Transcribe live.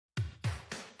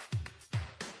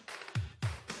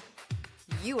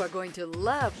You are going to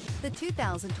love the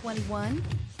 2021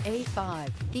 A5.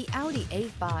 The Audi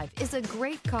A5 is a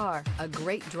great car. A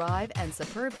great drive and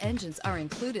superb engines are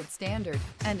included standard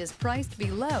and is priced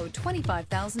below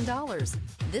 $25,000.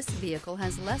 This vehicle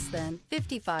has less than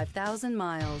 55,000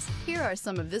 miles. Here are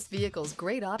some of this vehicle's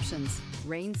great options: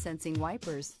 rain-sensing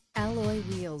wipers, alloy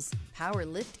wheels, power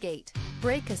liftgate,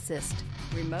 brake assist,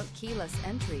 remote keyless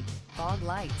entry, fog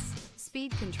lights,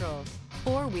 speed control,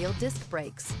 four-wheel disc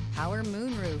brakes, power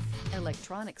moonroof,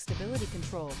 electronic stability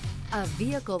control. A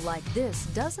vehicle like this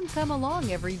doesn't come along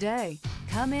every day.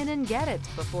 Come in and get it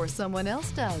before someone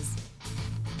else does.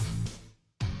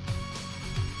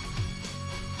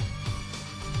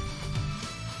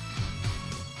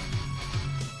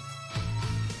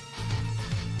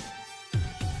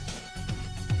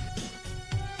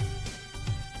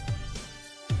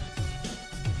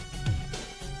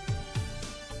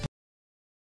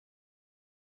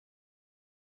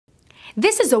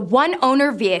 This is a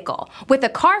one-owner vehicle with a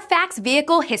Carfax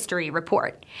Vehicle History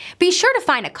Report. Be sure to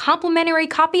find a complimentary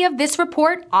copy of this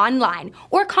report online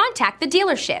or contact the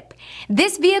dealership.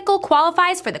 This vehicle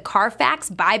qualifies for the Carfax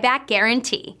Buyback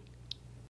Guarantee.